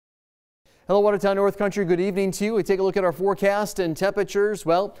Hello, Watertown North Country. Good evening to you. We take a look at our forecast and temperatures.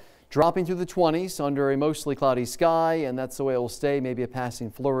 Well, dropping through the 20s under a mostly cloudy sky, and that's the way it will stay. Maybe a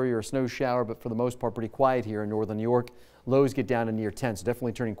passing flurry or a snow shower, but for the most part, pretty quiet here in northern New York. Lows get down to near 10, so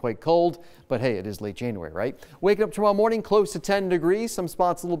definitely turning quite cold. But hey, it is late January, right? Waking up tomorrow morning close to 10 degrees. Some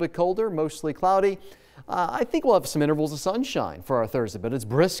spots a little bit colder, mostly cloudy. I think we'll have some intervals of sunshine for our Thursday, but it's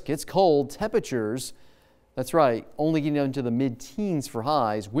brisk, it's cold. Temperatures, that's right, only getting into the mid-teens for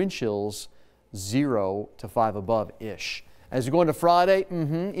highs. Wind chills 0 to 5 above-ish. As we go into Friday,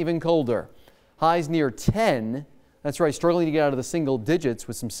 even colder. Highs near 10. That's right, struggling to get out of the single digits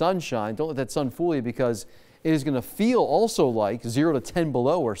with some sunshine. Don't let that sun fool you, because it is going to feel also like 0 to 10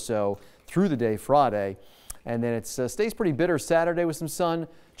 below or so through the day Friday. And then it stays pretty bitter Saturday with some sun.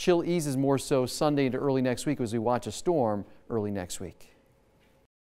 Chill eases more so Sunday into early next week as we watch a storm early next week.